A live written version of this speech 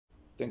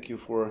Thank you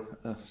for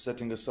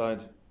setting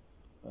aside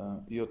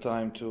your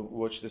time to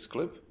watch this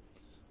clip.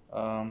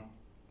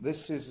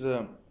 This is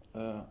the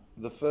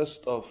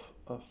first of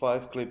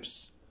 5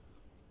 clips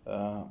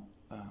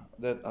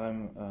that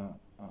I'm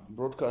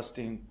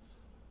broadcasting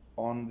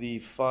on the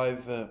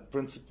 5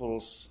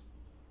 principles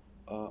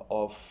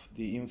of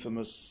the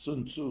infamous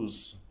Sun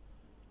Tzu's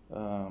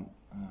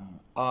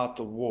art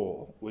of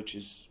war, which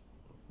is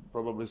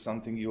probably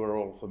something you are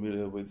all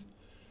familiar with.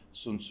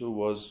 Sun Tzu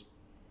was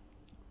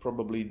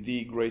probably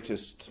the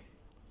greatest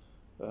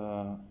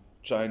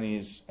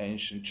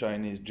ancient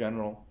Chinese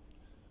general,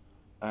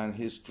 and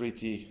his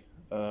treatise,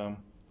 The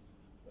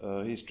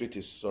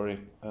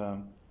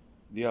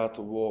Art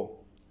of War,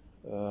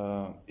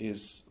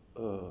 is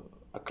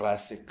a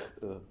classic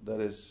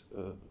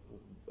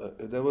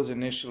that was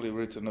initially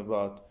written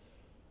about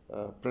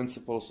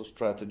principles of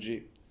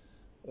strategy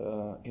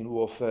in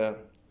warfare,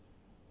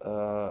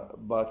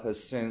 but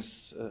has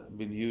since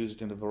been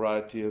used in a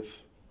variety of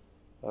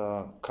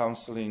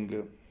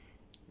counseling,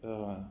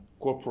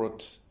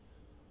 corporate,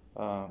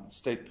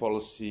 state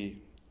policy,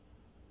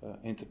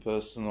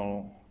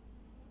 interpersonal,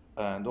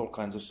 and all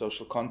kinds of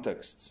social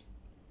contexts,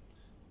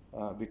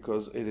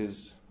 because it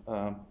is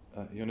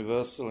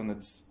universal in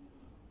its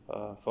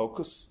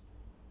focus,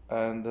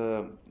 and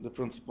the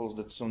principles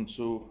that Sun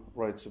Tzu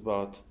writes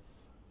about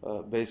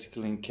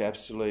basically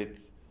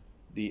encapsulate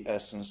the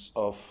essence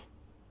of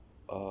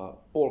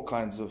all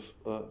kinds of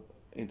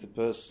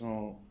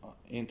interpersonal,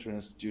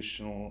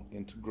 interinstitutional,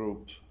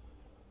 intergroup,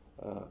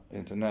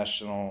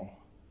 international,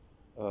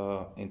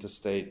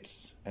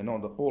 interstate, and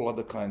all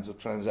other kinds of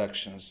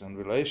transactions and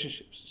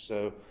relationships.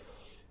 So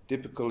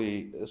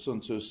typically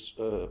Sun Tzu's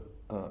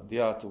The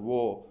Art of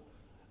War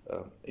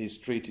is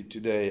treated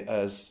today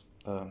as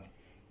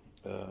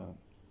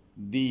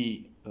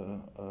the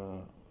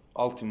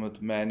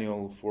ultimate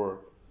manual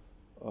for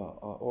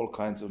all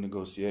kinds of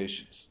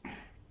negotiations.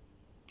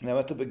 Now,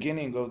 at the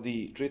beginning of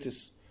the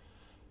treatise,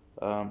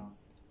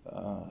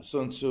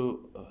 Sun Tzu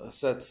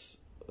sets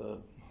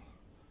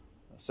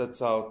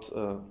out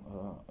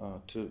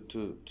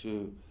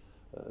to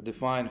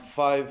define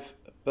 5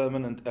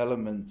 permanent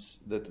elements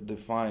that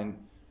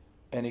define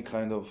any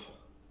kind of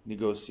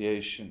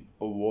negotiation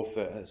or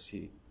warfare, as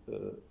he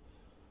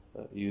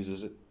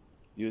uses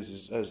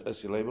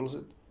as he labels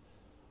it.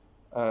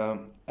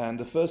 And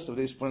the first of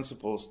these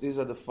principles, these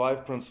are the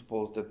 5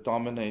 principles that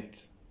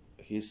dominate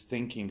his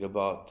thinking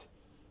about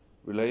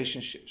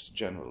relationships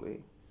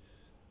generally.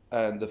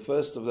 And the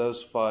first of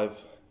those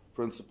 5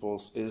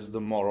 principles is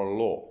the moral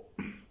law.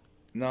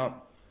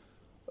 Now,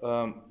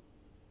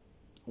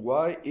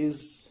 why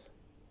is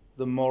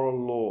the moral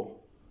law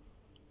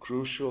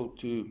crucial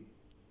to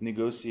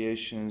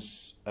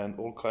negotiations and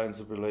all kinds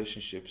of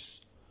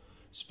relationships,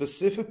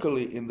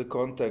 specifically in the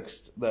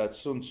context that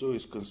Sun Tzu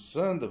is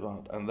concerned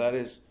about, and that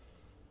is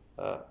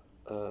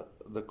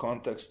the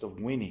context of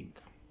winning?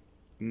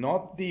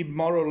 Not the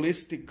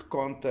moralistic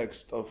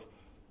context of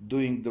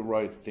doing the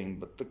right thing,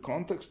 but the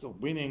context of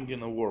winning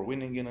in a war,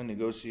 winning in a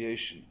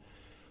negotiation,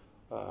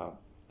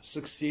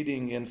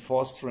 succeeding in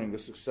fostering a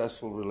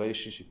successful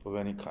relationship of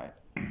any kind.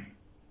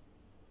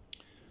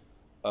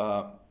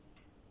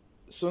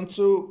 Sun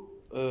Tzu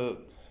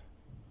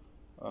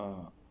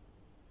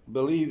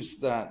believes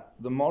that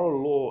the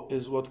moral law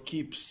is what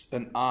keeps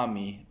an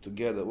army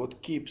together,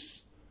 what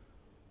keeps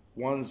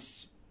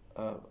one's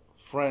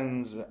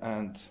friends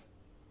and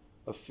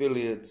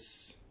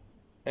affiliates,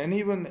 and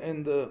even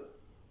in the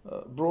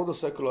broader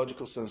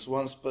psychological sense,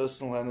 one's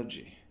personal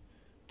energy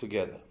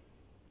together.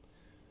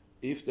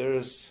 If there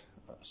is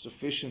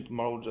sufficient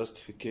moral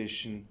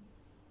justification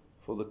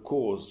for the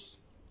cause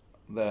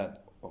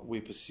that we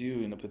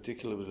pursue in a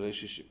particular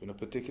relationship, in a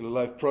particular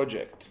life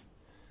project,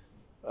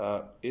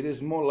 it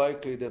is more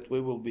likely that we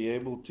will be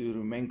able to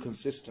remain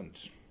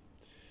consistent,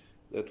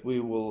 that we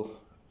will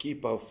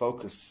keep our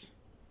focus,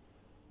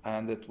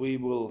 and that we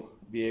will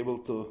be able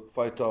to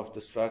fight off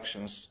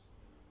distractions,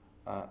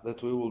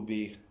 that we will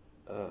be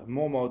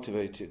more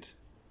motivated,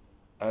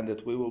 and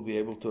that we will be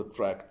able to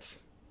attract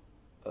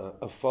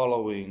a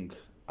following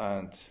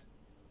and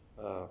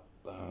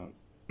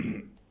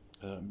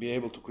be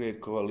able to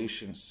create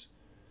coalitions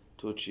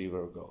to achieve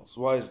our goals.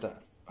 Why is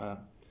that?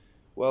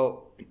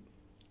 Well,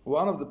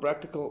 one of the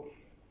practical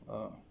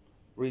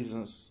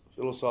reasons,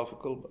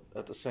 philosophical, but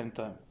at the same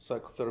time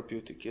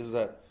psychotherapeutic, is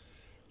that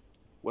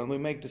when we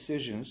make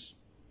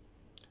decisions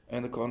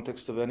in the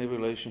context of any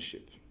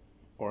relationship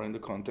or in the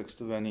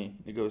context of any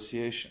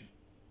negotiation,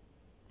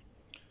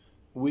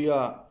 we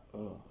are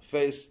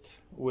faced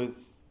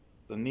with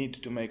the need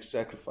to make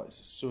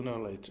sacrifices sooner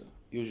or later,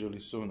 usually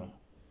sooner.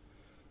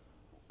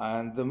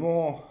 And the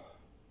more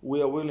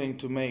we are willing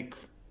to make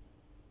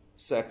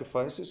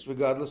sacrifices,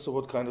 regardless of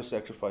what kind of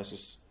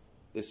sacrifices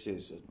this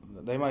is,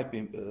 they might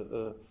be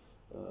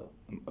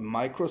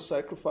micro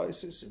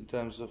sacrifices in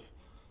terms of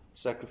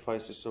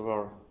sacrifices of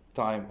our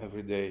time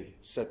every day,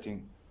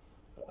 setting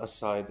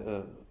aside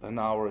an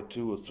hour or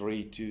 2 or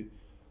 3 to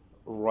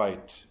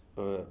write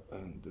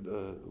and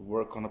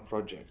work on a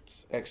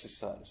project,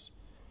 exercise,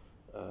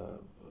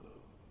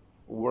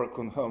 work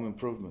on home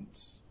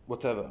improvements,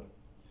 whatever.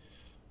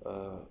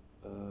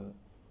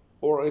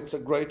 Or it's a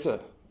greater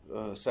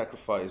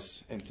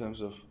sacrifice in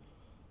terms of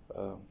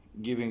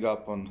giving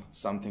up on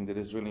something that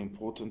is really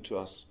important to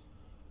us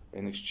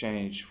in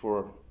exchange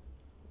for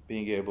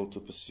being able to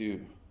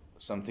pursue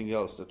something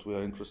else that we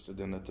are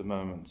interested in at the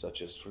moment,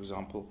 such as, for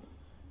example,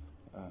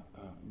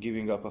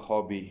 giving up a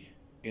hobby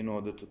in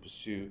order to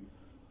pursue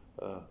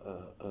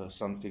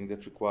something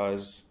that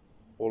requires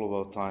all of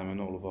our time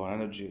and all of our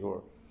energy,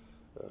 or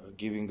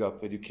giving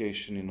up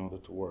education in order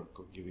to work,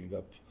 or giving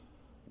up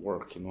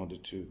work in order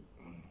to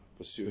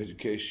pursue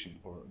education,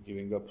 or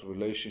giving up a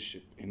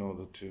relationship in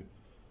order to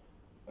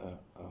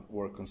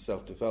work on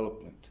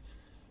self-development.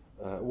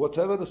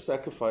 Whatever the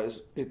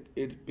sacrifice,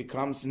 it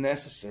becomes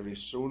necessary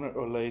sooner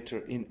or later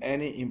in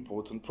any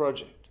important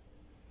project.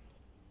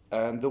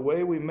 And the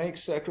way we make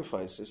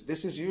sacrifices,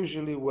 this is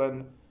usually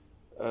when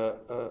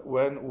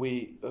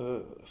we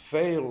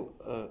fail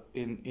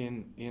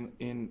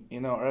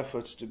in our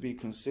efforts to be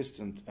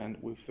consistent, and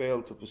we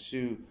fail to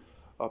pursue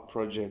our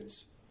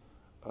projects,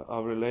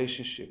 our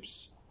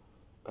relationships,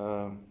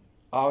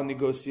 our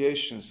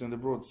negotiations in the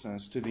broad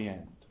sense to the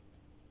end.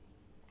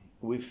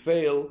 We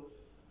fail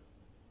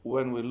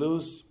when we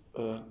lose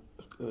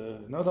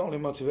not only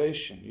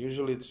motivation.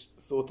 Usually it's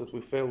thought that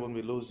we fail when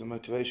we lose the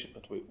motivation,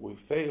 but we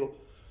fail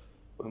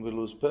when we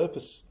lose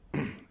purpose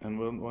and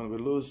when we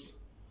lose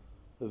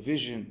a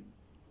vision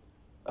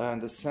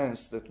and a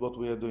sense that what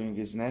we are doing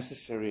is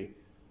necessary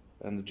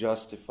and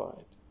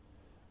justified.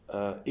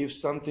 If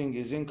something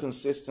is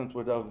inconsistent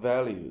with our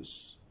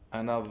values,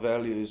 and our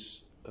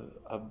values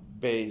are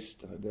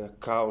based, they are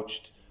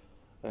couched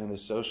in the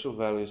social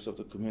values of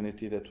the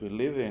community that we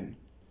live in,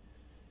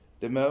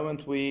 the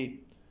moment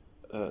we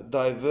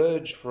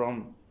diverge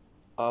from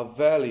our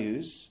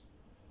values,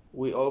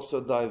 we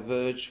also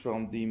diverge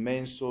from the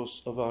main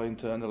source of our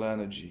internal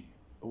energy,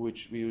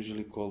 which we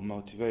usually call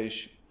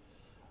motivation.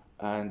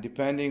 And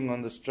depending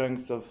on the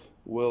strength of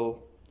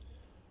will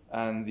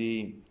and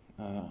the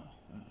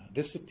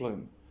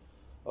discipline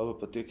of a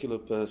particular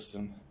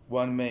person,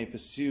 one may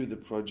pursue the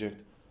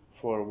project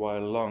for a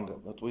while longer.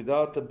 But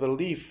without the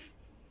belief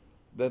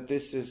that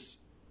this is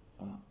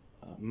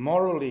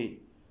morally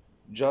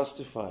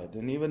justified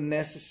and even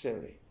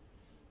necessary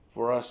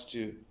for us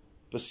to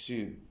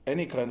pursue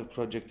any kind of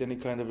project, any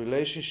kind of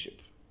relationship,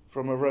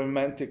 from a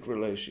romantic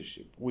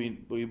relationship. We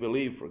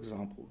believe, for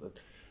example, that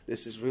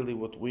this is really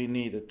what we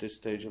need at this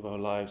stage of our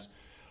lives,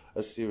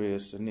 a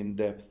serious and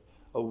in-depth,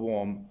 a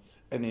warm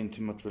and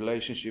intimate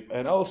relationship,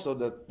 and also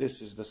that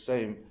this is the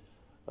same,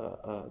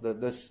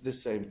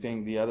 this same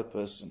thing the other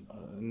person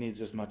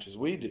needs as much as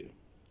we do.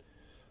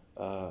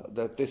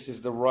 That this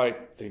is the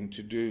right thing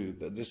to do,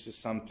 that this is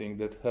something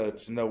that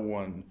hurts no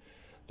one,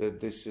 that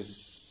this is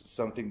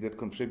something that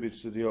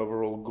contributes to the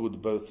overall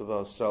good both of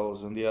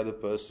ourselves and the other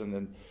person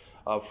and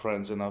our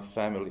friends and our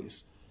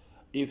families.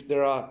 If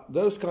there are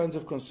those kinds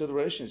of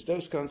considerations,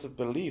 those kinds of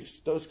beliefs,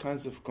 those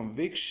kinds of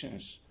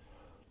convictions,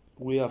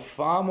 we are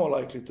far more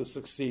likely to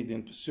succeed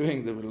in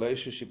pursuing the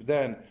relationship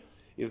than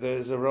if there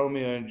is a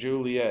Romeo and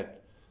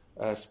Juliet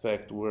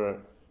aspect where,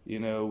 you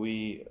know,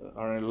 we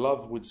are in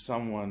love with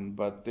someone,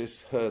 but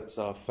this hurts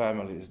our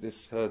families,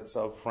 this hurts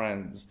our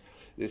friends,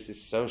 this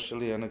is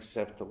socially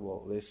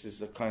unacceptable, this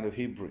is a kind of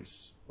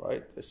hubris,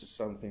 right? This is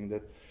something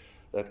that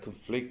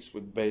conflicts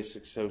with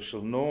basic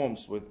social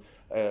norms, with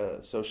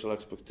social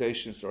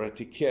expectations or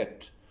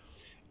etiquette.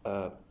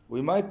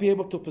 We might be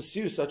able to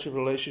pursue such a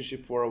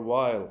relationship for a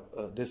while,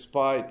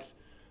 despite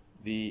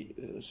the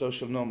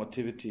social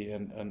normativity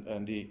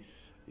and the,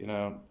 you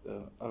know,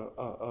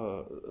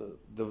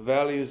 the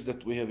values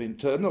that we have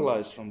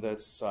internalized from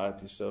that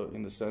society. So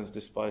in a sense,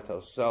 despite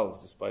ourselves,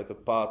 despite a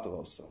part of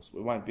ourselves,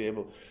 we might be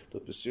able to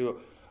pursue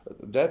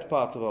that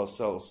part of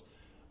ourselves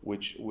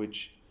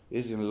which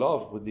is in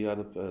love with the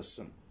other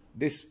person,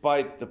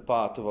 despite the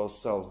part of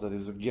ourselves that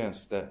is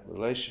against that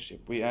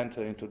relationship. We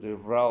enter into the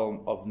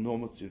realm of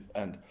normative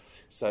and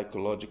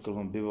psychological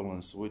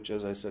ambivalence, which,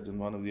 as I said in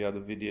one of the other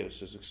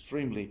videos, is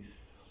extremely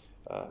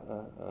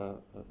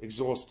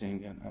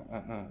exhausting,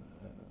 and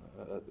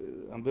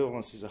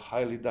ambivalence is a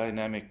highly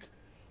dynamic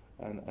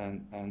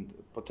and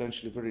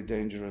potentially very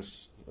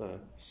dangerous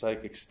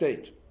psychic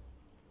state.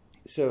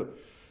 So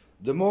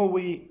the more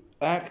we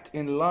act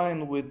in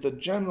line with the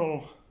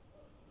general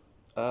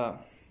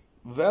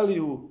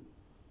value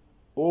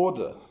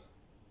order,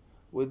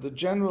 with the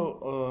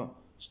general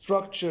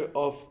structure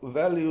of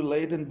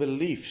value-laden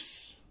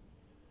beliefs,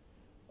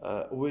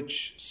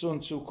 which Sun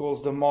Tzu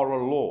calls the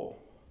moral law,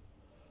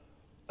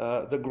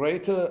 the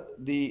greater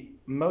the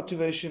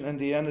motivation and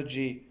the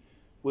energy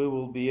we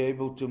will be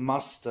able to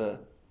muster,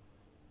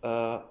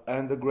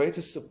 and the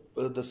greater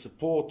the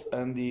support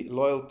and the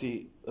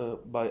loyalty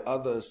by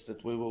others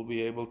that we will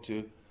be able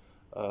to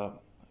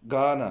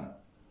garner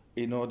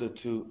in order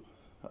to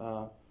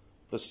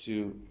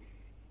pursue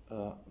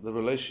the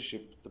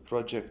relationship, the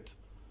project,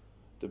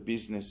 the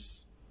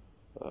business,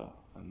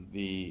 and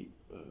the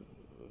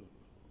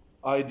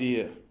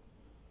idea,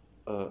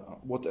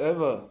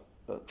 whatever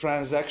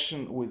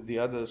transaction with the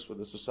others, with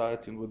the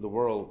society and with the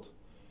world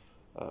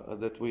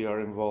that we are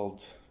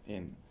involved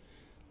in.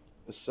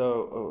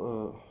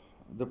 So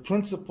the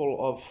principle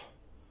of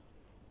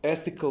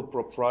ethical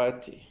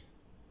propriety,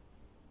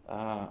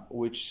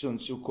 which Sun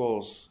Tzu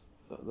calls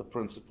the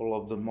principle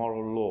of the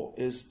moral law,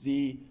 is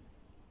the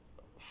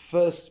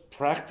first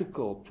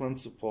practical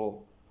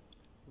principle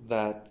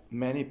that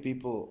many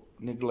people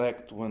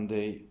neglect when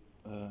they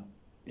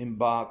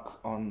embark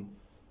on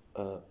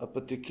a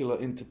particular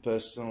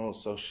interpersonal,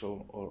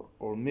 social,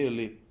 or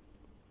merely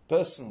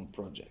personal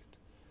project.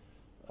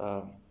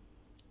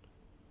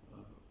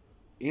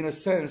 In a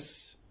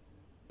sense,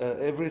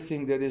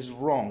 everything that is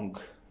wrong,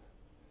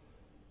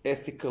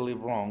 ethically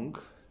wrong,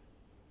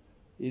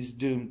 is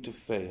doomed to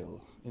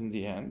fail in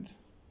the end.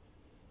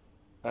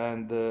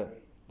 And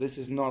this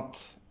is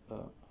not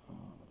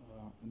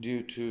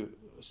due to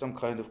some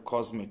kind of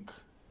cosmic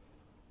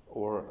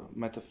or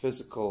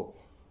metaphysical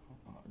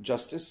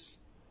justice.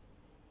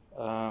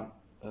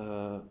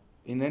 In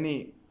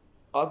any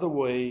other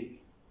way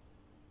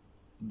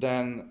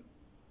than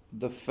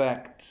the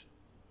fact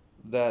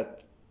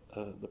that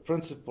the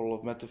principle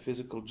of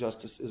metaphysical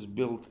justice is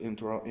built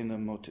into our inner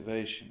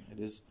motivation.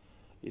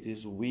 It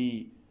is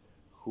we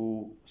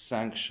who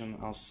sanction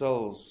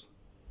ourselves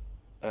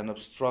and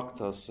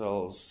obstruct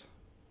ourselves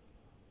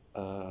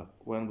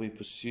when we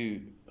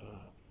pursue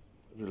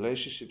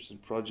relationships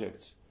and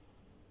projects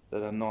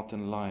that are not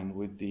in line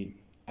with the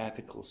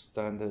ethical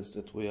standards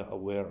that we are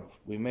aware of.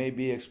 We may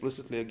be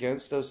explicitly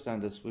against those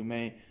standards, we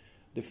may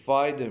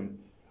defy them,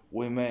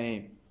 we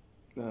may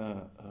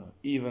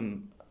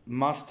even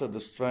muster the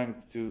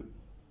strength to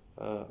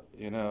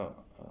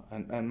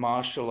and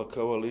marshal a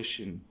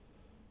coalition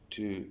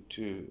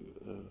to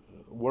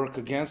work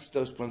against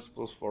those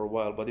principles for a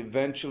while, but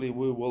eventually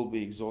we will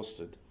be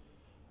exhausted,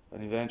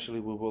 and eventually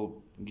we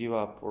will give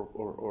up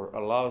or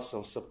allow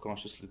ourselves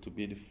subconsciously to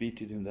be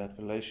defeated in that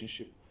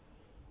relationship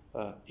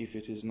if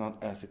it is not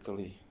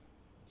ethically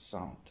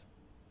sound.